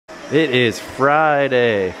It is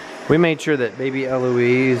Friday. We made sure that baby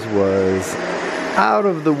Eloise was out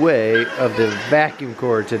of the way of the vacuum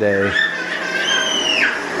cord today.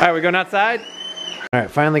 All right, we going outside? All right,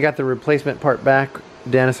 finally got the replacement part back.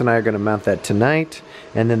 Dennis and I are gonna mount that tonight,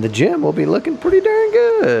 and then the gym will be looking pretty darn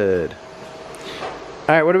good.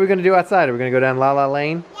 All right, what are we gonna do outside? Are we gonna go down La La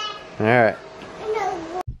Lane? Yeah. All right.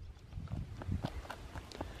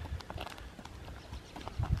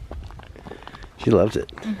 She loves it.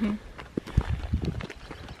 Mm-hmm.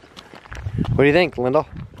 What do you think, Lyndle?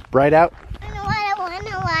 Bright out? I want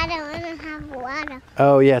to have water.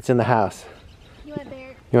 Oh yeah, it's in the house. You want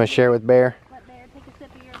Bear? You want to share with Bear? Let Bear take a sip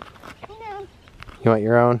of your... No. You want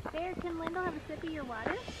your own? Bear, can Lyndle have a sip of your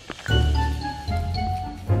water?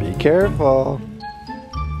 Be careful.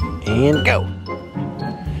 And go.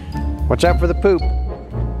 Watch out for the poop.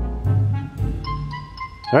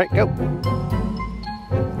 All right, go.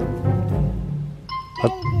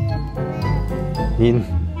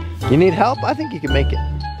 You need help? I think you can make it.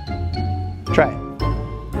 Try it.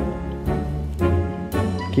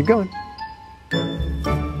 Keep going.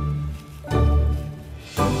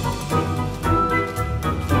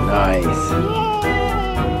 Nice.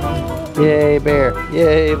 Yay, Bear.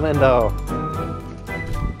 Yay, Lyndle.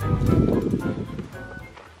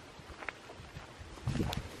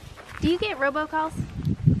 Do you get robocalls?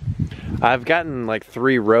 I've gotten like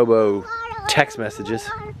 3 robo text messages.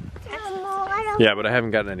 Yeah, but I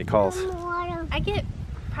haven't gotten any calls. I get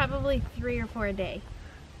probably 3 or 4 a day.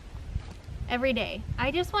 Every day. I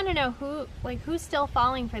just want to know who's still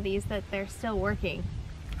falling for these, that they're still working.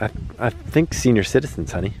 I think senior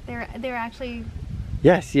citizens, honey. They're actually...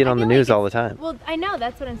 Yeah, I see it on the news all the time. Well, I know,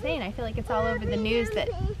 that's what I'm saying. I feel like it's all over the news that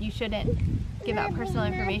you shouldn't give out personal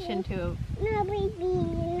information to...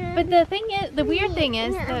 But the thing is, the weird thing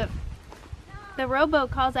is, the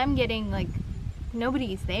robocalls I'm getting, like,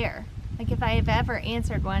 nobody's there. Like, if I have ever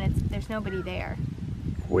answered one, there's nobody there.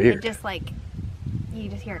 Weird. It just like, you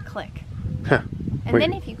just hear a click. Huh. And Weird.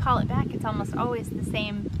 then if you call it back, it's almost always the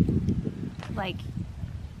same, like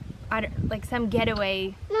some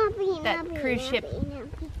getaway, that cruise ship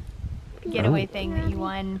getaway thing that you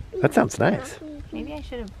won. That sounds nice. Maybe I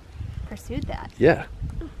should have pursued that. Yeah,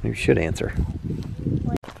 you should answer.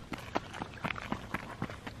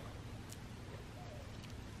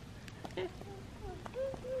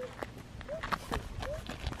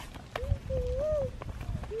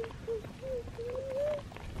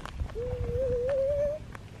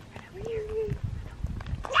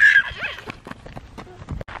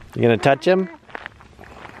 You gonna touch him?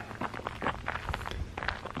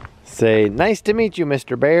 Say, nice to meet you,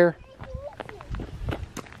 Mr. Bear.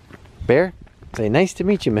 Bear? Say, nice to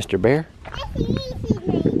meet you, Mr. Bear.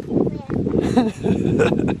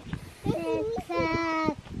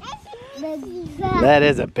 That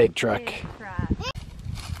is a big truck.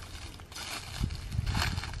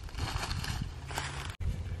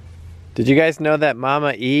 Did you guys know that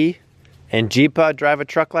Mama E and Jeepa drive a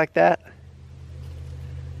truck like that?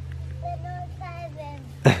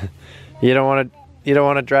 You don't want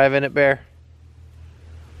to drive in it, Bear?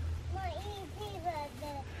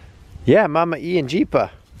 Yeah, Mama E and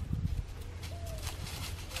Jeepa.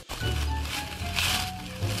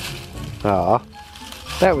 Aw,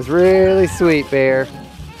 that was really sweet, Bear.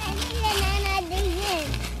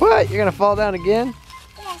 What? You're gonna fall down again?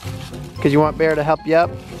 Because you want Bear to help you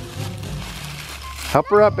up? Help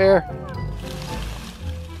her up, Bear.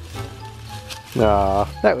 Aw,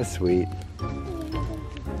 that was sweet.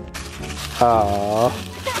 Aww.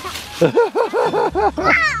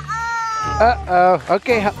 Uh-oh.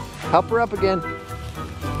 Okay, help her up again.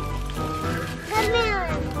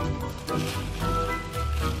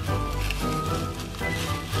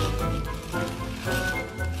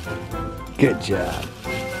 Good job.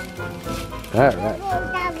 Alright.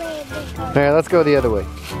 Alright, let's go the other way.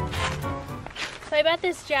 So I bought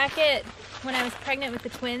this jacket when I was pregnant with the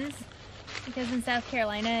twins, because in South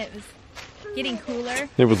Carolina it was getting cooler.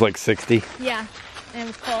 It was like 60. Yeah, and it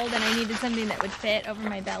was cold and I needed something that would fit over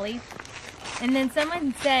my belly. And then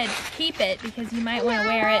someone said, keep it because you might want to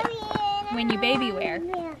wear it when you baby wear.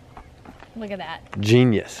 Look at that.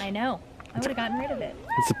 Genius. I know. I would have gotten rid of it.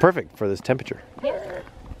 It's perfect for this temperature. Yeah.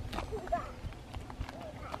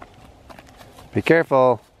 Be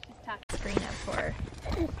careful. Just top the screen up for her.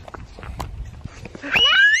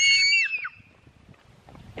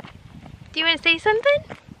 Do you want to say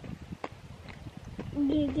something?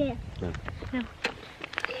 Yeah. No.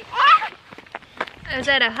 Is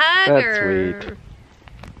that a hug? That's or?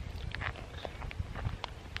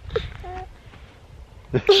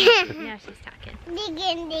 Sweet. Now she's talking.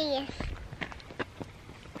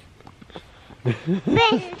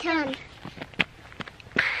 Peloton.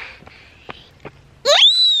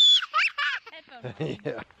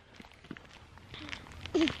 Yeah.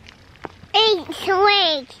 8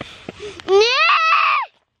 weeks. No!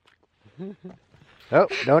 Oh,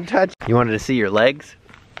 don't touch. You wanted to see your legs?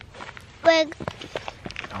 Big.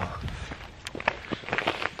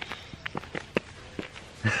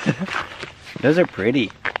 Those are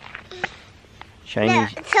pretty. Shiny. No,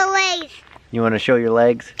 it's a waist. You want to show your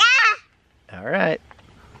legs? Ah! All right.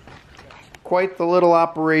 Quite the little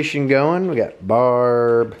operation going. We got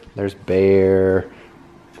Barb. There's Bear.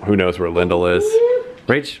 Who knows where Lyndle is?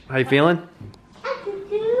 Rach, how you feeling?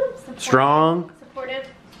 Strong. Supportive.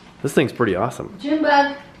 This thing's pretty awesome.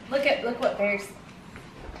 Junebug. Look what Bear's.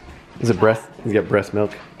 Is it breast? He's got breast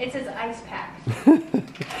milk. It's his ice pack.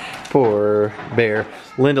 Poor Bear.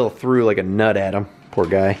 Lyndle threw like a nut at him. Poor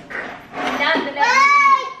guy. Not the nut.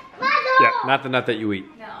 Yeah, not the nut that you eat.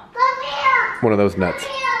 No. One of those nuts.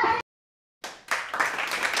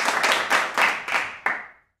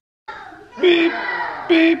 Beep,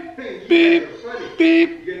 beep, beep, beep, beep,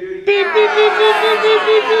 beep, beep, beep,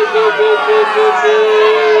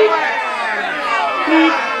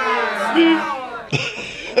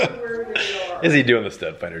 Is he doing the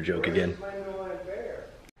stud finder joke again?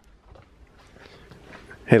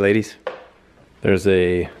 Hey ladies, there's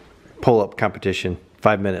a pull-up competition,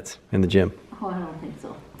 5 minutes in the gym. Oh, I don't think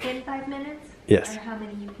so. In 5 minutes? Yes. Or how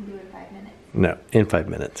many you can do in 5 minutes? No, in 5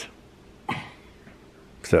 minutes.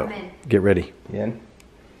 So, I'm in. get ready. In.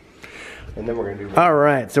 And then we're gonna do. All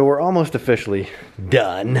right, so we're almost officially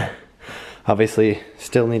done. Obviously,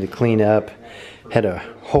 still need to clean up. Had a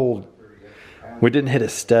hole. We didn't hit a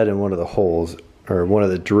stud in one of the holes, or one of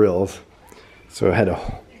the drills. So I had a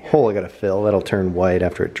hole I gotta fill. That'll turn white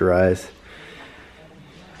after it dries.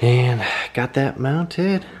 And got that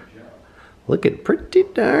mounted. Looking pretty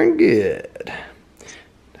darn good.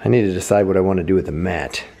 I need to decide what I want to do with the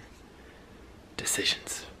mat.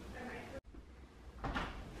 Decisions.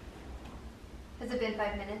 Has it been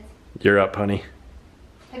 5 minutes? You're up, honey.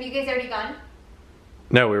 Have you guys already gone?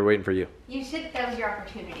 No, we were waiting for you. You should. That was your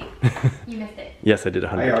opportunity. You missed it. Yes, I did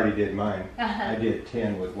 100. I already did mine. Uh-huh. I did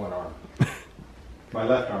 10 with one arm. My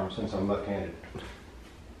left arm, since I'm left-handed.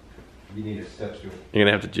 You need a step stool. You're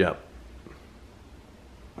gonna have to jump.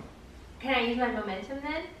 Can I use my momentum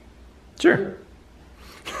then? Sure.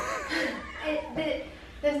 This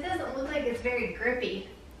doesn't look like it's very grippy.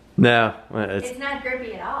 No, It's not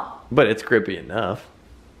grippy at all. but it's grippy enough.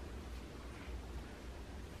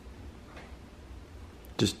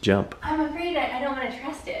 Just jump. I'm afraid I don't want to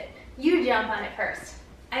trust it. You jump on it first.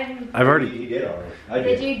 I've already. He did already. I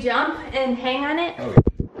Did did. you jump and hang on it? Oh,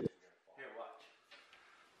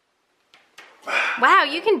 Wow,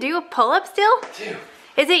 you can do a pull-up still? Two.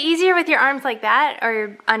 Is it easier with your arms like that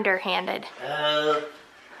or underhanded?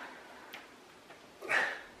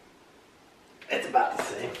 It's about the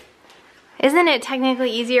same. Isn't it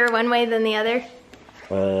technically easier one way than the other?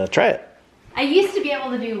 Try it. I used to be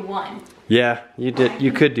able to do one. Yeah, you did.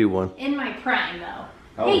 You could do one. In my prime, though.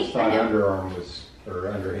 I always Hey, thought I know. underarm was, or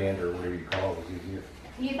underhand, or whatever you call it, was easier.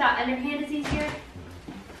 You thought underhand is easier?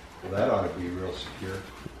 Well, that ought to be real secure.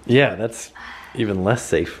 Yeah, that's even less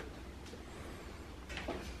safe.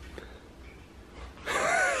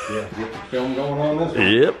 Yeah, get the film going on this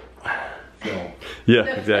one. Yep. Film. Yeah,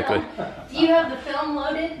 The exactly. film. Do you have the film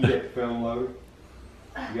loaded? You get the film loaded.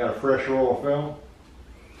 You got a fresh roll of film?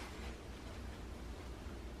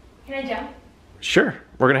 Can I jump? Sure.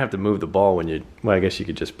 We're gonna have to move the ball when you. Well, I guess you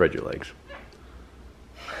could just spread your legs.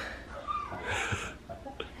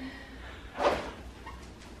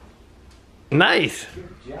 Nice.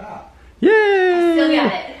 Good job. Yay! Still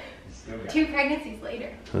got it. Still got it. 2 pregnancies later.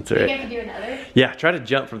 That's Do you right. have to do another? Yeah, try to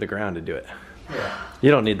jump from the ground to do it. Yeah.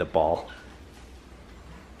 You don't need the ball.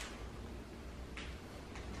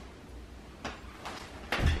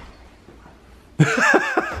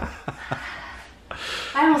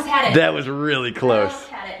 I almost had it. That was really close. almost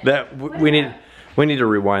had it. That What we is need. that? We need to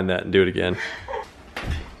rewind that and do it again.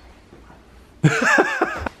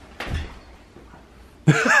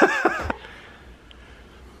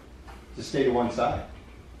 Just stay to one side.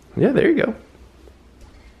 Yeah, there you go.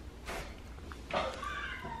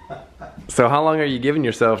 So how long are you giving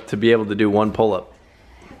yourself to be able to do one pull-up?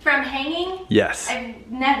 From hanging? Yes. I've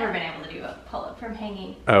never been able to do a pull-up from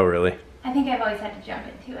hanging. Oh, really? I think I've always had to jump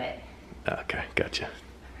into it. Okay, gotcha.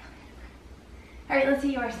 All right, let's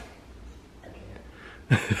see yours.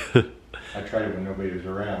 I tried it when nobody was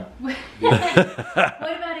around. What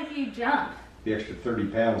about if you jump? The extra 30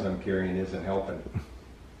 pounds I'm carrying isn't helping.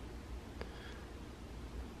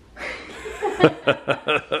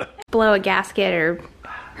 Blow a gasket or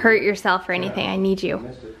hurt yourself or anything. I need I you.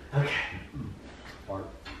 missed it. Okay. Mark,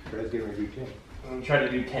 Fred's giving me a routine. I'm gonna try to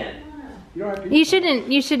do 10. You don't have to. You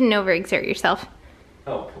shouldn't overexert yourself.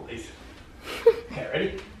 Oh, please. Okay,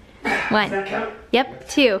 ready? Does 1. that count? Yep.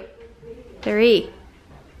 2, 3,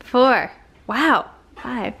 4. Wow.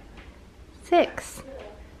 5, 6,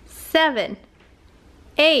 7,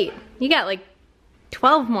 8. You got like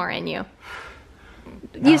 12 more in you.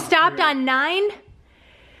 You stopped on 9?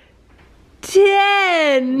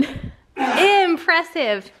 10.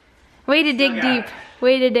 Impressive. Way to dig got deep. it.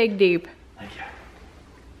 Way to dig deep. Thank you.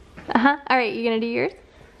 Uh-huh. All right, you gonna do yours?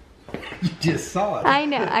 You just saw it. I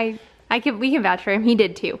know. We can vouch for him. He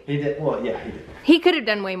did too. He did. Well, yeah, he did. He could have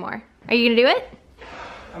done way more. Are you gonna do it?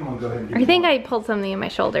 I'm gonna go ahead and do I think one. I pulled something in my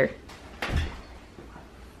shoulder.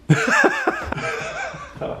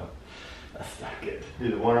 Oh, that's not good.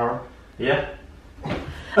 Do the one arm. Yeah.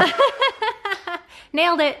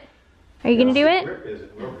 Nailed it. Are you gonna do it? Grip is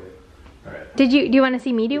it a little bit. All right. Do you want to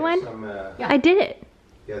see me do one? Some, I did it.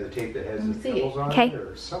 yeah, the tape that has the see it. pebbles on Okay. it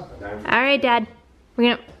or something. All right, Dad.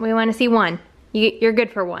 We want to see one. You're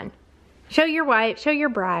good for one. Show your wife, show your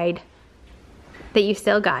bride that you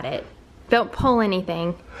still got it. Don't pull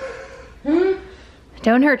anything.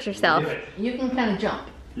 Don't hurt yourself. Do it. You can kind of jump.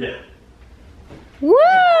 Yeah. Woo!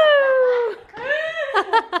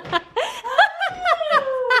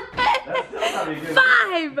 That's still not a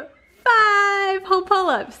good. 5 whole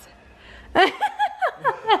pull-ups. I've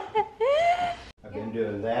been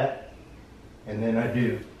doing that, and then I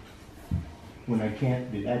do. When I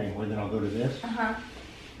can't do that anymore, then I'll go to this, Uh-huh.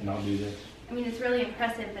 and I'll do this. I mean, it's really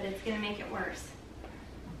impressive, but it's gonna make it worse.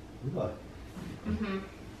 Look.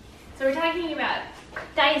 So we're talking about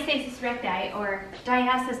diastasis recti or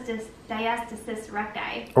diastasis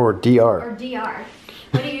recti Or DR. or DR.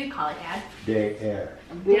 What do you call it, Dad? Day air.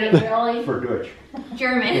 Really? For Deutsch.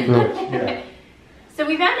 German. Yeah. So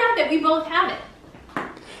we found out that we both have it.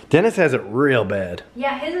 Dennis has it real bad.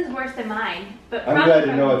 Yeah, his is worse than mine. But I'm glad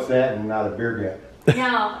to know it's that and not a beer gut.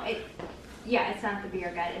 No, it's not the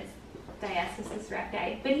beer gut. It's diastasis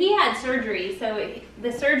recti. But he had surgery, so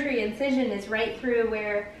the surgery incision is right through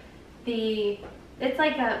where it's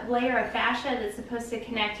like a layer of fascia that's supposed to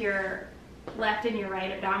connect your left and your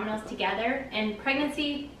right abdominals together. And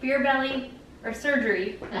pregnancy, beer belly, or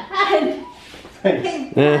surgery can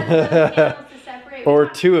Thanks. cause those channels to separate. Or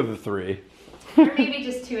 2 of the 3. Or maybe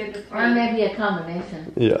just 2 of the 3. Or maybe a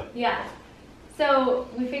combination. Yeah. Yeah. So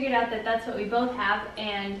we figured out that that's what we both have,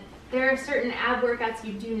 and there are certain ab workouts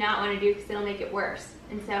you do not want to do because it'll make it worse.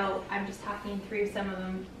 And so I'm just talking through some of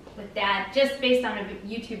them with Dad, just based on a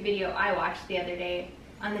YouTube video I watched the other day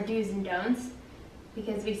on the do's and don'ts,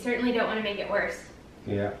 because we certainly don't want to make it worse.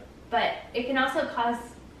 Yeah. But it can also cause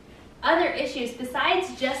other issues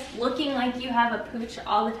besides just looking like you have a pooch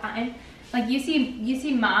all the time. Like you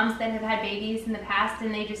see moms that have had babies in the past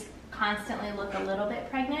and they just constantly look a little bit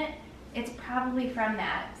pregnant. It's probably from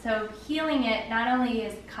that. So healing it not only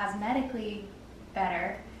is cosmetically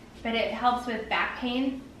better, but it helps with back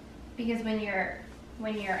pain, because when your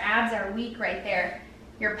abs are weak right there,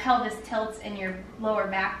 your pelvis tilts and your lower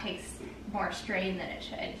back takes more strain than it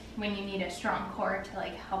should when you need a strong core to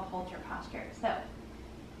like help hold your posture. So,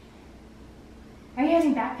 are you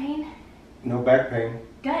having back pain? No back pain.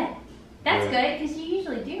 Good. That's Yeah. good, because you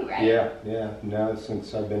usually do, right? Yeah. Now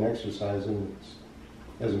since I've been exercising,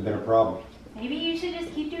 it hasn't been a problem. Maybe you should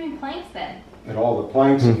just keep doing planks then. And all the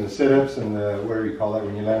planks and the sit-ups and the, what do you call that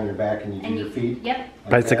when you lay on your back and you do your feet? Yep. like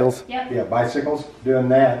Bicycles. Yep. that? Yeah, bicycles, doing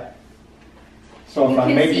that. So You if I'm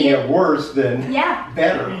can making see it it. worse, then Yeah.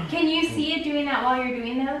 better. Can you see it doing that while you're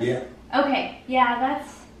doing those? Yeah. Okay. Yeah,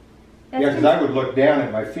 that's Yeah, because I would look down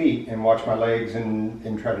at my feet and watch my legs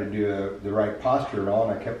and try to do the right posture and all,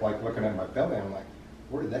 and I kept like looking at my belly and I'm like,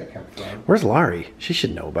 where did that come from? Where's Laurie? She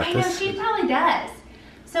should know about I know, this. she probably does.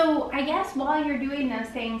 So I guess while you're doing those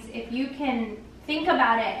things, if you can think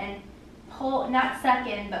about it and pull, not suck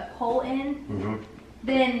in, but pull in, Mm-hmm.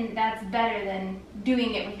 then that's better than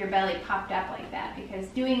doing it with your belly popped up like that. Because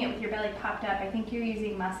doing it with your belly popped up, I think you're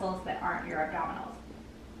using muscles that aren't your abdominals.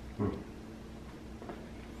 Hmm.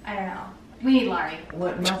 I don't know. We need Laurie.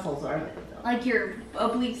 What muscles are they though? Like your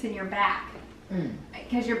obliques in your back. Mm.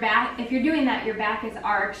 Because your back, if you're doing that, your back is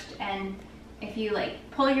arched, and if you like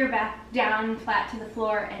pull your back down flat to the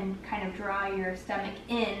floor and kind of draw your stomach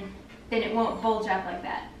in, then it won't bulge up like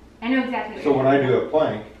that. I know exactly what So you're when I talking do a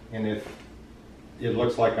plank, and if it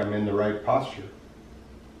looks like I'm in the right posture,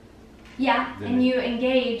 Yeah, Then and it- you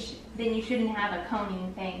engage, then you shouldn't have a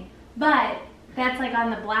coning thing. But that's like on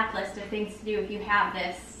the blacklist of things to do if you have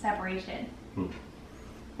this separation.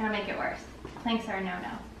 It'll make it worse. Planks are a no-no.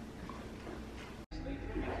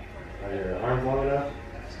 are your arms long enough?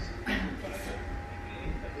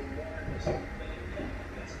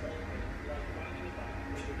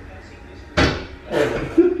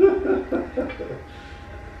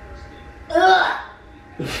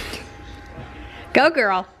 Go,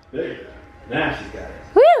 girl. There you go. Now she's got it.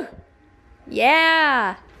 Woo!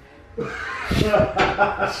 Yeah.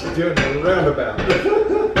 She's doing a roundabout.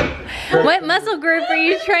 What muscle group are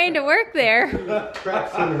you trying to work there?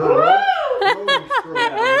 Cracks in her rolling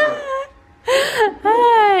stroke.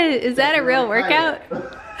 Is that a real workout?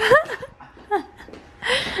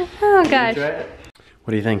 Oh gosh.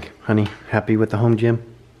 What do you think, honey? Happy with the home gym?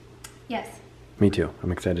 Yes. Me too.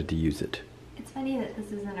 I'm excited to use it. It's funny that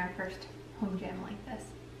this isn't our first home gym like this.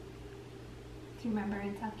 Do you remember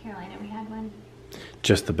in South Carolina we had one?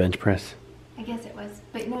 Just the bench press? I guess it was.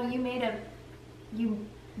 But no, you made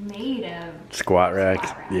a Squat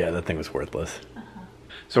rack. Yeah, that thing was worthless.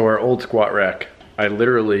 So our old squat rack, I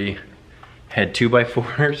literally had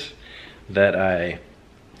 2x4s that I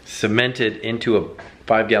cemented into a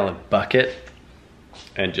 5-gallon bucket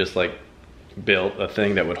and just like built a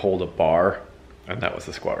thing that would hold a bar, and that was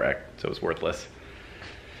the squat rack, so it was worthless.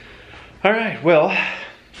 All right, well,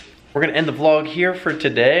 we're gonna end the vlog here for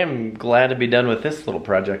today. I'm glad to be done with this little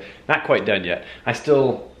project. Not quite done yet. I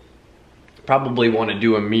still probably want to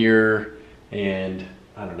do a mirror and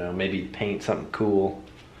I don't know, maybe paint something cool.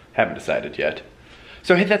 Haven't decided yet.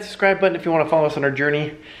 So hit that subscribe button if you want to follow us on our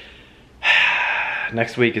journey.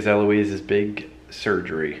 Next week is Eloise's big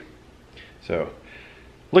surgery. So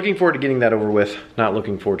looking forward to getting that over with. Not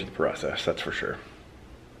looking forward to the process, that's for sure.